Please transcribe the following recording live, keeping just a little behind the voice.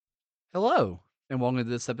Hello, and welcome to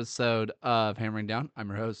this episode of Hammering Down. I'm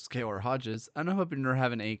your host, Kaylor Hodges, and I'm hoping you're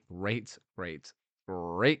having a great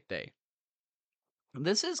day.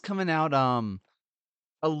 This is coming out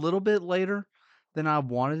a little bit later than I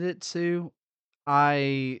wanted it to.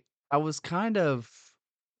 I I was kind of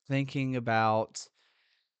thinking about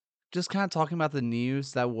just kind of talking about the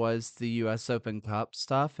news that was the US Open Cup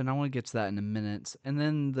stuff, and I want to get to that in a minute. And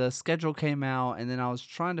then the schedule came out, and then I was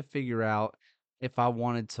trying to figure out if I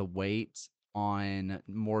wanted to wait on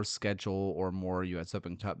more schedule or more US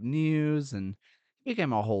Open Cup news, and it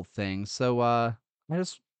became a whole thing. So I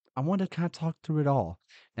wanted to kind of talk through it all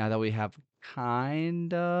now that we have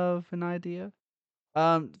kind of an idea.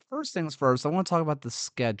 First things first, I want to talk about the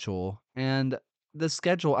schedule. And the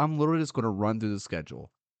schedule, I'm literally just going to run through the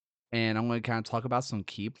schedule and I'm going to kind of talk about some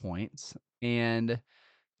key points. And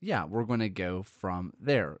yeah, we're going to go from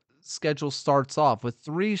there. Schedule starts off with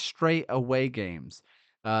three straight away games.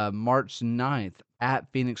 March 9th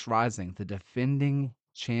at Phoenix Rising, the defending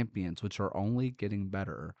champions, which are only getting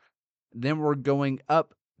better. Then we're going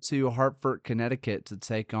up to Hartford, Connecticut to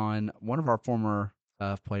take on one of our former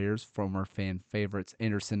players, former fan favorites,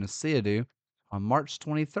 Anderson Asiadu, on March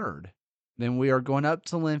 23rd. Then we are going up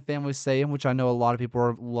to Lynn Family Stadium, which I know a lot of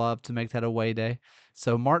people love to make that away day.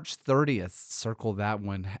 So March 30th, circle that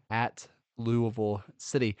one at Louisville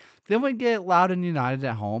City. Then we get Loudoun United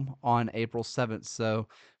at home on April 7th. So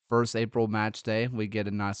first April match day, we get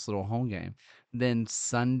a nice little home game. Then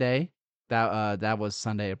Sunday, that was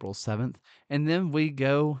Sunday, April 7th. And then we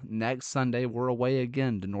go next Sunday, we're away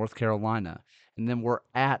again to North Carolina. And then we're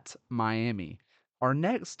at Miami. Our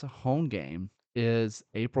next home game is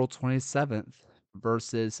April 27th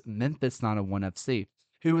versus Memphis 901 FC,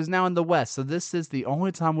 who is now in the West. So this is the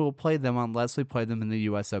only time we will play them unless we play them in the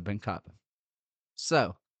US Open Cup.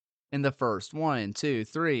 So in the first one, two,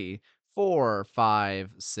 three, 4, 5,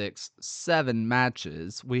 6, 7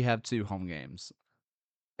 matches, we have two home games.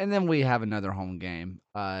 And then we have another home game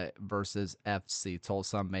versus FC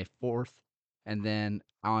Tulsa on May 4th. And then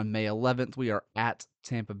on May 11th, we are at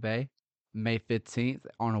Tampa Bay. May 15th,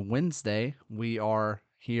 on a Wednesday, we are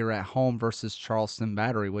here at home versus Charleston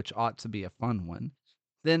Battery, which ought to be a fun one.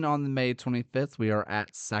 Then on the May 25th, we are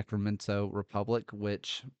at Sacramento Republic,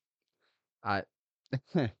 which I,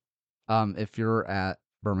 if you're at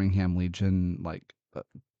Birmingham Legion, like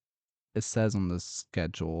it says on the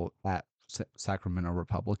schedule at Sacramento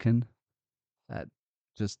Republican. That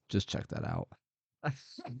just check that out.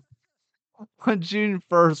 On June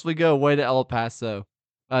 1st, we go away to El Paso.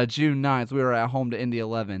 June 9th, we are at home to Indy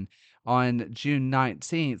 11. On June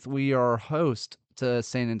 19th, we are host to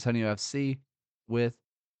San Antonio FC with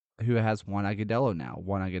who has Juan Agudelo now.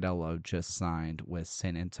 Juan Agudelo just signed with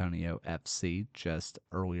San Antonio FC just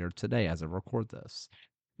earlier today as I record this.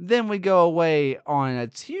 Then we go away on a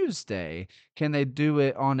Tuesday. Can they do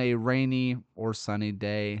it on a rainy or sunny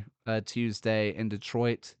day? Tuesday in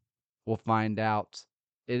Detroit. We'll find out.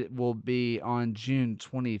 It will be on June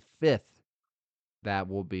 25th. That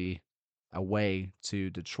will be away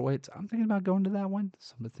to Detroit. I'm thinking about going to that one.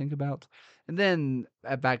 Something to think about. And then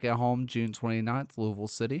back at home, June 29th, Louisville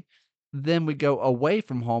City. Then we go away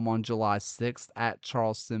from home on July 6th at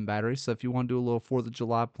Charleston Battery. So if you want to do a little 4th of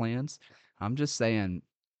July plans, I'm just saying,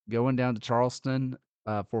 going down to Charleston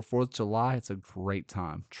for 4th of July, it's a great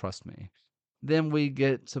time. Trust me. Then we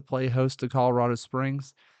get to play host to Colorado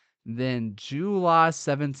Springs. Then July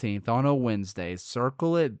 17th on a Wednesday,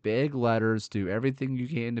 circle it, big letters, do everything you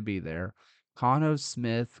can to be there. Cano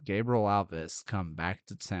Smith, Gabriel Alves come back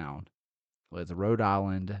to town with Rhode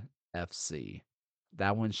Island FC.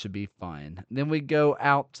 That one should be fun. Then we go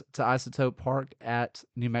out to Isotope Park at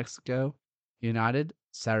New Mexico United,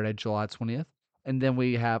 Saturday, July 20th. And then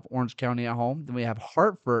we have Orange County at home. Then we have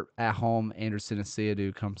Hartford at home. Anderson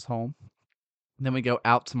Asiadu comes home. Then we go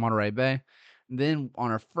out to Monterey Bay. Then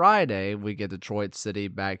on a Friday, we get Detroit City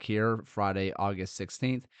back here, Friday, August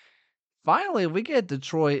 16th. Finally, we get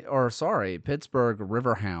Pittsburgh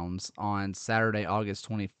Riverhounds on Saturday, August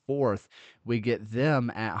 24th. We get them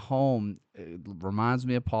at home. It reminds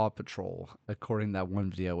me of Paw Patrol, according to that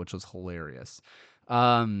one video, which was hilarious.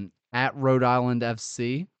 At Rhode Island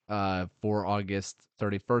FC for August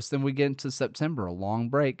 31st. Then we get into September, a long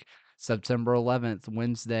break. September 11th,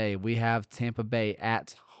 Wednesday, we have Tampa Bay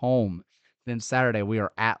at home. Then Saturday, we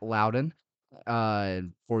are at Loudoun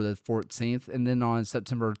for the 14th. And then on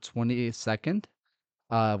September 22nd,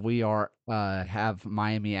 we are have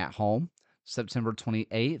Miami at home. September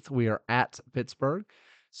 28th, we are at Pittsburgh.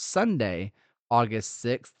 Sunday, August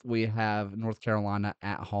 6th, we have North Carolina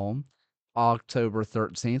at home. October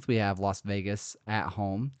 13th, we have Las Vegas at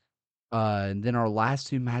home. And then our last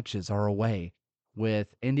two matches are away.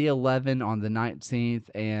 with Indy 11 on the 19th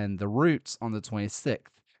and the Roots on the 26th.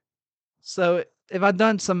 So if I've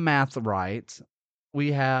done some math right,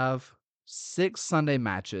 we have 6 Sunday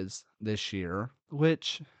matches this year,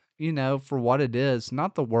 which, for what it is,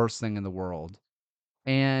 not the worst thing in the world.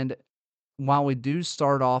 And while we do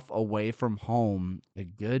start off away from home a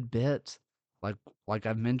good bit, like like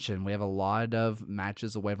I've mentioned, we have a lot of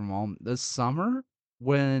matches away from home. This summer,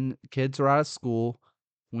 when kids are out of school,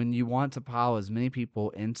 when you want to pile as many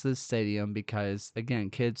people into the stadium because again,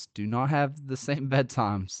 kids do not have the same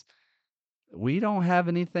bedtimes. We don't have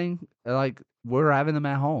anything like we're having them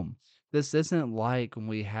at home. This isn't like when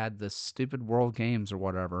we had the stupid World Games or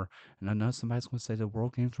whatever. And I know somebody's going to say the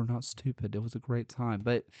World Games were not stupid. It was a great time,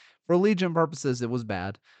 but for Legion purposes, it was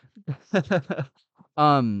bad.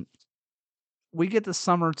 um, we get the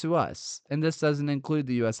summer to us, and this doesn't include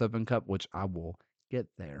the U.S. Open Cup, which I will get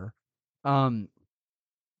there. Um,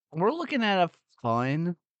 we're looking at a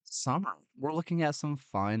fun summer. We're looking at some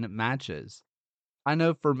fun matches. I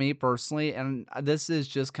know for me personally, and this is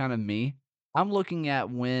just kind of me, I'm looking at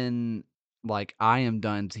when like I am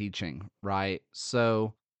done teaching, right?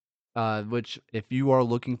 So, which if you are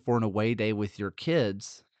looking for an away day with your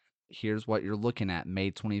kids, here's what you're looking at.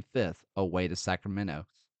 May 25th, away to Sacramento.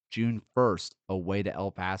 June 1st, away to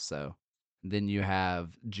El Paso. Then you have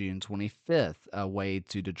June 25th, away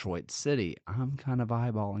to Detroit City. I'm kind of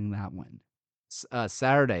eyeballing that one.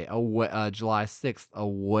 Saturday, away, July 6th,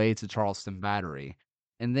 away to Charleston Battery.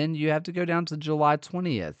 And then you have to go down to July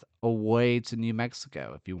 20th, away to New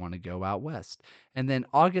Mexico if you want to go out west. And then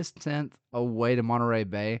August 10th, away to Monterey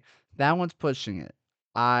Bay. That one's pushing it.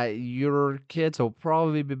 Your kids will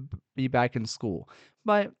probably be back in school.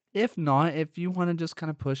 But if not, if you want to just kind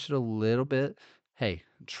of push it a little bit, hey,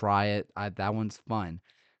 try it. That one's fun.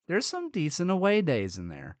 There's some decent away days in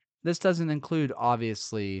there. This doesn't include,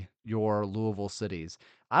 obviously, your Louisville cities.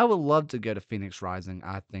 I would love to go to Phoenix Rising.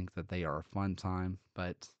 I think that they are a fun time,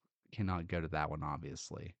 but cannot go to that one,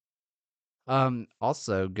 obviously.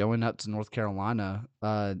 Also going up to North Carolina,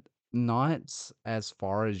 not as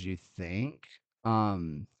far as you think.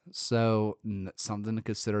 Something to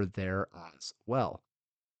consider there as well.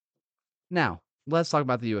 Now, let's talk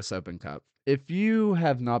about the US Open Cup. If you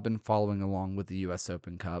have not been following along with the US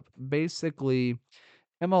Open Cup, basically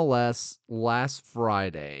MLS last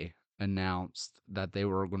Friday announced that they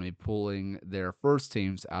were going to be pulling their first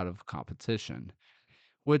teams out of competition,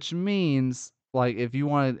 which means, like, if you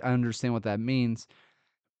want to understand what that means,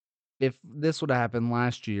 if this would have happened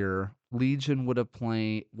last year, Legion would have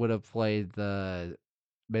played the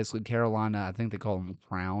basically Carolina. I think they call them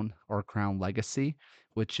Crown or Crown Legacy,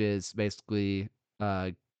 which is basically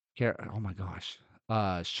uh, oh my gosh,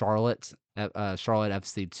 Charlotte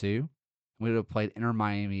FC 2. We would have played Inter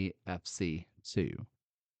Miami FC 2.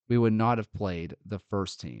 We would not have played the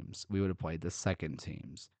first teams. We would have played the second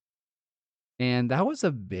teams, and that was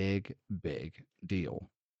a big, big deal.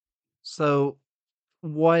 So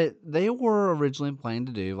what they were originally planning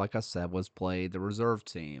to do, like I said, was play the reserve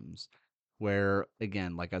teams, where,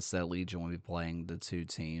 again, like I said, Legion would be playing the two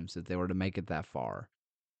teams if they were to make it that far.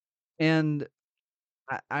 And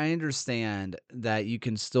I understand that you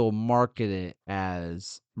can still market it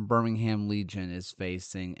as Birmingham Legion is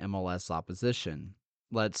facing MLS opposition.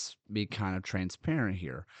 Let's be kind of transparent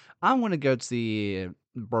here. I'm going to go to the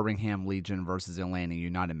Birmingham Legion versus Atlanta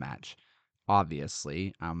United match.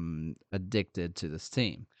 Obviously, I'm addicted to this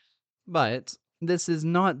team. But this is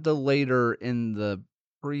not the later in the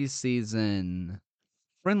preseason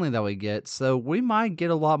friendly that we get, so we might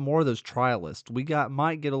get a lot more of those trialists.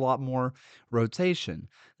 Might get a lot more rotation.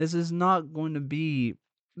 This is not going to be,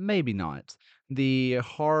 maybe not, the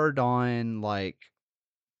hard on, like,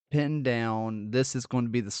 pinned down, this is going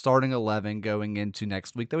to be the starting 11 going into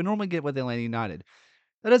next week that we normally get with Atlanta United.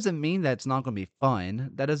 That doesn't mean that it's not going to be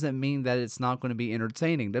fun. That doesn't mean that it's not going to be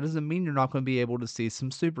entertaining. That doesn't mean you're not going to be able to see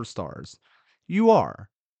some superstars. You are,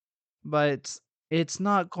 but it's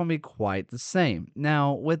not going to be quite the same.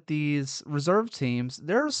 Now, with these reserve teams,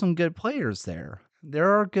 there are some good players there.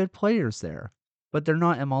 There are good players there, but they're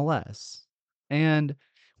not MLS. And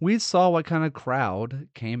we saw what kind of crowd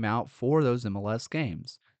came out for those MLS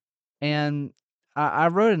games. And I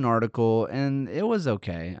wrote an article and it was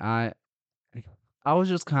okay. I was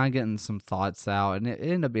just kind of getting some thoughts out, and it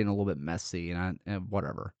ended up being a little bit messy, and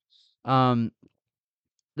whatever. Um,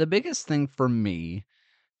 the biggest thing for me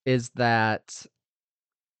is that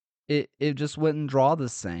it just wouldn't draw the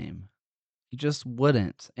same. It just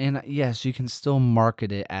wouldn't. And yes, you can still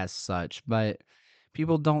market it as such, but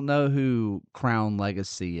people don't know who Crown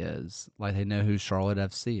Legacy is, like they know who Charlotte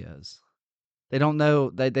FC is. They don't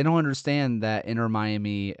know they don't understand that Inter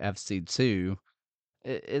Miami FC 2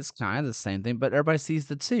 It's kind of the same thing, but everybody sees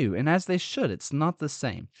the two, and as they should. It's not the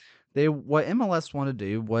same. What MLS wanted to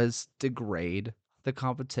do was degrade the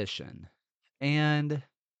competition, and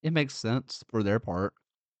it makes sense for their part.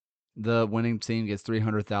 The winning team gets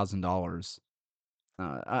 $300,000.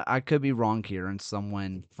 I could be wrong here, and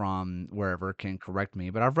someone from wherever can correct me,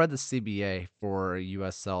 but I've read the CBA for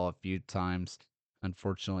USL a few times,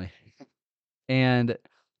 unfortunately, and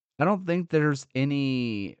I don't think there's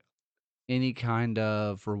any kind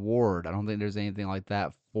of reward. I don't think there's anything like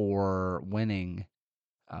that for winning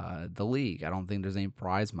the league. I don't think there's any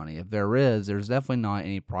prize money. If there is, there's definitely not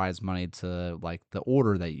any prize money to like the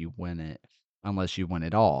order that you win it, unless you win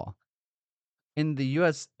it all. In the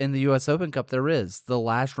US Open Cup, there is the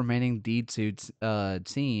last remaining D2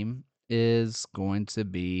 team is going to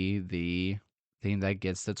be the team that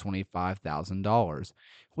gets the $25,000,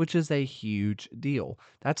 which is a huge deal.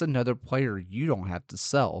 That's another player you don't have to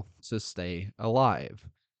sell to stay alive.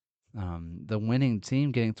 The winning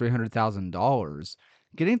team getting $300,000,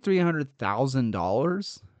 getting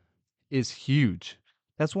 $300,000 is huge.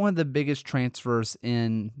 That's one of the biggest transfers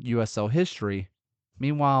in USL history.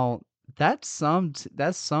 Meanwhile, that's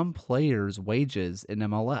some players' wages in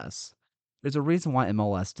MLS. There's a reason why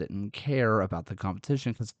MLS didn't care about the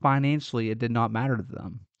competition because financially it did not matter to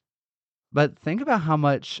them. But think about how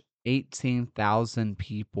much 18,000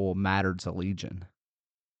 people mattered to Legion.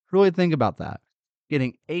 Really think about that.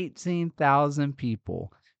 Getting 18,000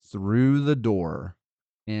 people through the door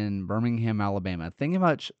in Birmingham, Alabama. Think how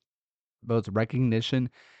much both recognition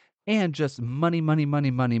and just money, money,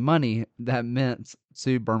 money, money, money that meant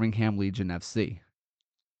to Birmingham Legion FC.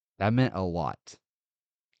 That meant a lot.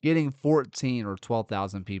 Getting 14 or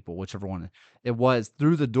 12,000 people, whichever one it was,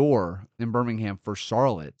 through the door in Birmingham for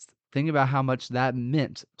Charlotte. Think about how much that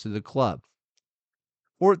meant to the club.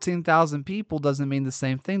 14,000 people doesn't mean the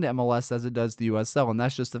same thing to MLS as it does to USL, and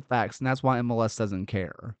that's just the facts, and that's why MLS doesn't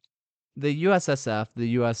care. The USSF, the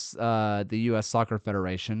US Soccer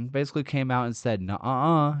Federation, basically came out and said,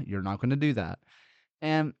 "Nuh-uh, you're not going to do that."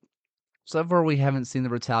 And so far, we haven't seen the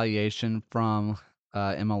retaliation from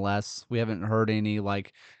MLS. We haven't heard any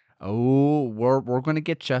like, "Oh, we're going to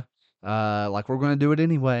get you," like we're going to do it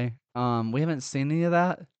anyway. We haven't seen any of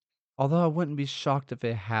that. Although I wouldn't be shocked if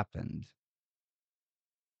it happened.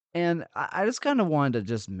 And I just kind of wanted to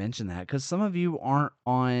just mention that because some of you aren't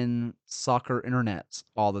on soccer internets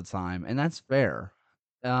all the time, and that's fair.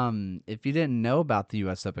 If you didn't know about the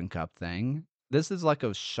US Open Cup thing, this is like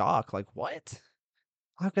a shock. Like, what?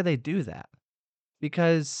 How could they do that?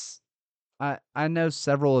 Because I know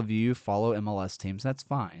several of you follow MLS teams. That's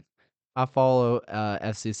fine. I follow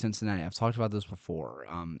FC Cincinnati. I've talked about this before.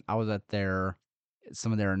 I was at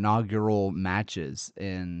some of their inaugural matches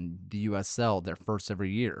in the USL, their first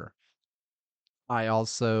every year. I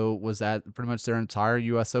also was at pretty much their entire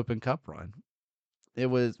US Open Cup run. It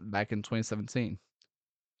was back in 2017.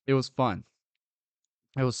 It was fun.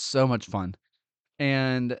 It was so much fun.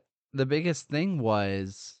 And the biggest thing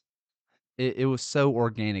was it was so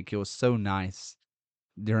organic. It was so nice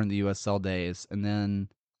during the USL days. And then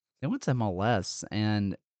it went to MLS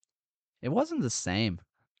and it wasn't the same.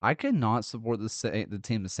 I could not support the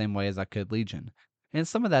team the same way as I could Legion. And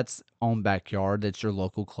some of that's own backyard, that's your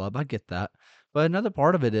local club. I get that. But another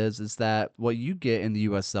part of it is that what you get in the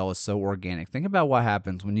USL is so organic. Think about what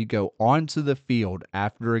happens when you go onto the field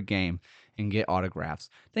after a game and get autographs.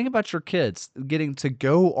 Think about your kids getting to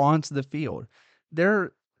go onto the field.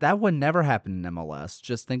 There that would never happen in MLS.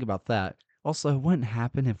 Just think about that. Also, it wouldn't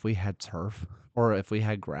happen if we had turf or if we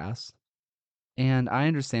had grass. And I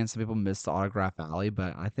understand some people miss the autograph alley,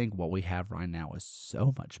 but I think what we have right now is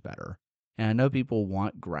so much better. And I know people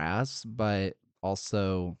want grass, but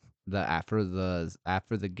also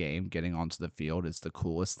the game getting onto the field is the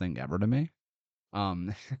coolest thing ever to me.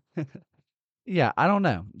 Um yeah, I don't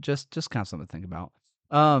know. Just kind of something to think about.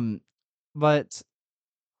 Um but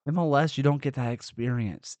MLS you don't get that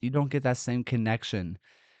experience. You don't get that same connection.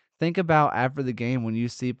 Think about after the game when you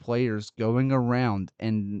see players going around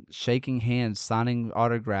and shaking hands, signing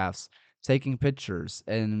autographs, taking pictures,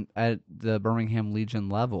 and at the Birmingham Legion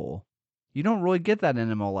level. You don't really get that in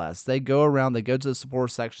MLS. They go around, they go to the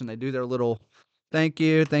support section, they do their little thank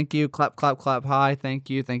you, clap, clap, clap, hi, thank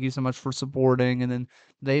you so much for supporting. And then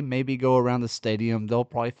they maybe go around the stadium. They'll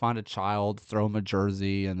probably find a child, throw them a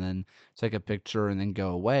jersey, and then take a picture and then go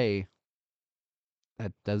away.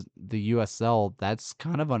 That does the USL, that's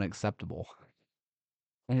kind of unacceptable.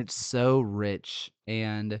 And it's so rich.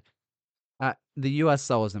 And the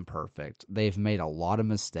USL isn't perfect. They've made a lot of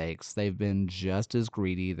mistakes. They've been just as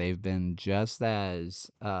greedy. They've been just as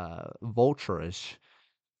vulturish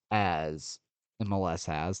as MLS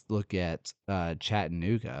has. Look at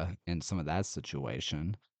Chattanooga and some of that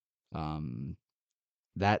situation. Um,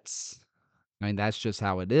 that's, I mean, that's just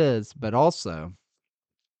how it is. But also,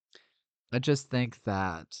 I just think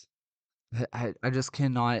that I just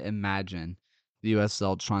cannot imagine the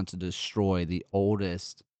USL trying to destroy the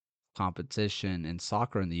oldest competition in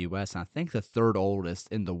soccer in the US. And I think the third oldest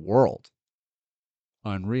in the world.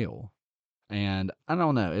 Unreal. And I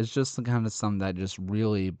don't know. It's just the kind of something that just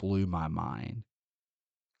really blew my mind.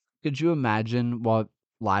 Could you imagine what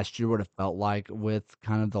last year would have felt like with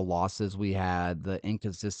kind of the losses we had, the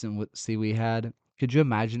inconsistency we had? Could you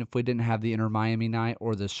imagine if we didn't have the Inter Miami night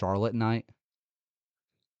or the Charlotte night?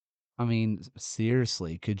 I mean,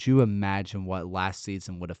 seriously, could you imagine what last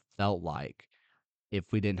season would have felt like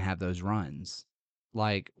if we didn't have those runs?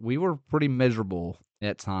 Like, we were pretty miserable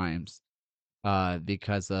at times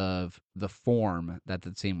because of the form that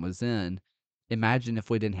the team was in. Imagine if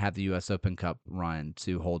we didn't have the US Open Cup run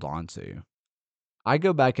to hold on to. I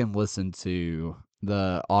go back and listen to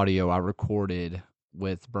the audio I recorded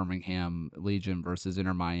with Birmingham Legion versus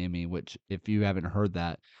Inter Miami, which if you haven't heard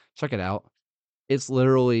that, check it out. It's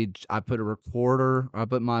literally I put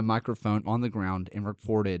my microphone on the ground and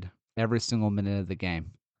recorded every single minute of the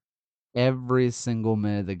game. Every single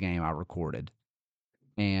minute of the game I recorded.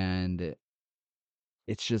 And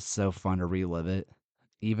it's just so fun to relive it.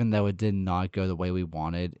 Even though it did not go the way we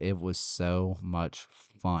wanted, it was so much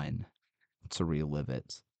fun to relive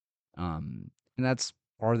it. And that's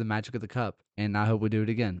part of the magic of the cup. And I hope we do it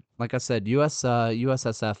again. Like I said,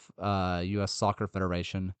 USSF, US Soccer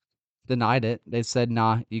Federation denied it. They said,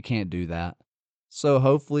 nah, you can't do that. So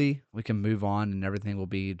hopefully we can move on and everything will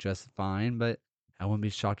be just fine. But I wouldn't be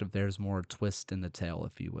shocked if there's more twist in the tail,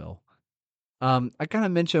 if you will. I kind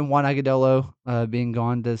of mentioned Juan Agudelo being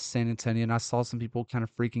gone to San Antonio, and I saw some people kind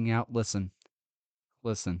of freaking out. Listen.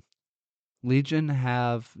 Legion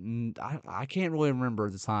I can't really remember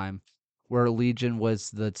the time where Legion was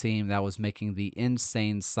the team that was making the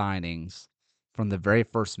insane signings from the very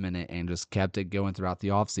first minute and just kept it going throughout the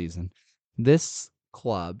offseason. This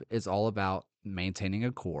club is all about maintaining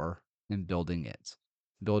a core and building it,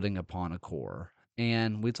 building upon a core.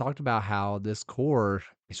 And we talked about how this core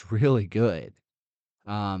is really good.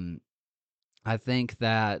 Um, I think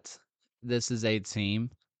that this is a team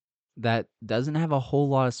that doesn't have a whole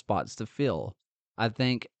lot of spots to fill. I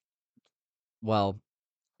think, well,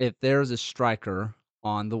 if there's a striker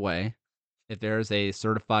on the way, if there's a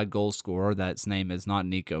certified goal scorer that's name is not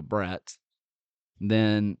Nico Brett,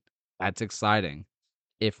 then that's exciting.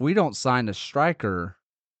 If we don't sign a striker,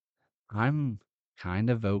 I'm kind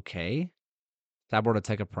of okay.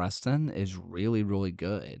 Taborda Preston is really, really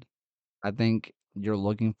good. I think you're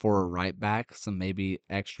looking for a right back, some maybe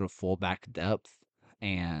extra fullback depth,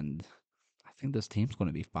 and I think this team's going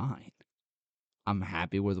to be fine. I'm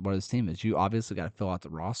happy with what his team is. You obviously got to fill out the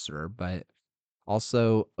roster, but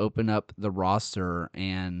also open up the roster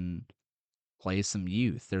and play some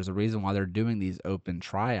youth. There's a reason why they're doing these open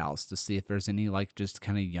tryouts to see if there's any like just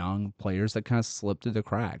kind of young players that kind of slip through the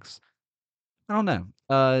cracks. I don't know.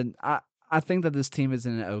 I think that this team is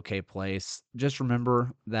in an okay place. Just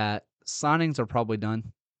remember that signings are probably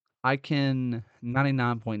done. I can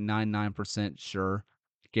 99.99% sure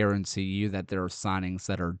guarantee you that there are signings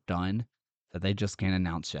that are done that they just can't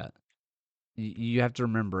announce yet. You have to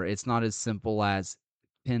remember it's not as simple as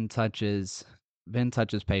pen touches pen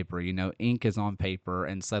touches paper, ink is on paper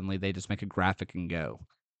and suddenly they just make a graphic and go.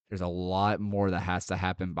 There's a lot more that has to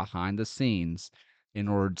happen behind the scenes in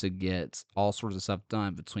order to get all sorts of stuff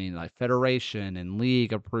done between like federation and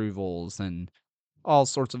league approvals and all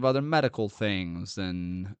sorts of other medical things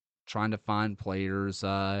and trying to find players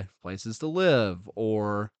places to live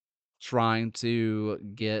or trying to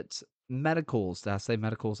get medicals. Did I say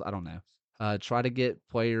medicals? I don't know. Try to get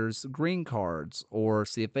players green cards or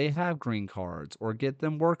see if they have green cards or get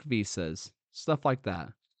them work visas, stuff like that.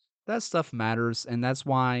 That stuff matters, and that's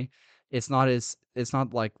why it's not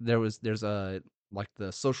like there's a like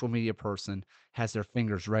the social media person has their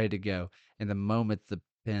fingers ready to go, and the moment the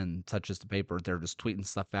pen touches the paper, they're just tweeting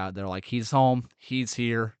stuff out. They're like, he's home, he's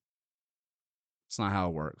here. It's not how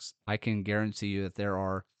it works. I can guarantee you that there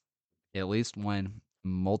are at least one,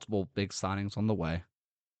 multiple big signings on the way,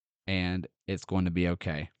 and it's going to be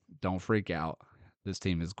okay. Don't freak out. This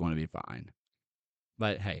team is going to be fine.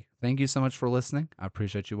 But hey, thank you so much for listening. I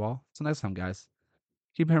appreciate you all. Till next time, guys.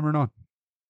 Keep hammering on.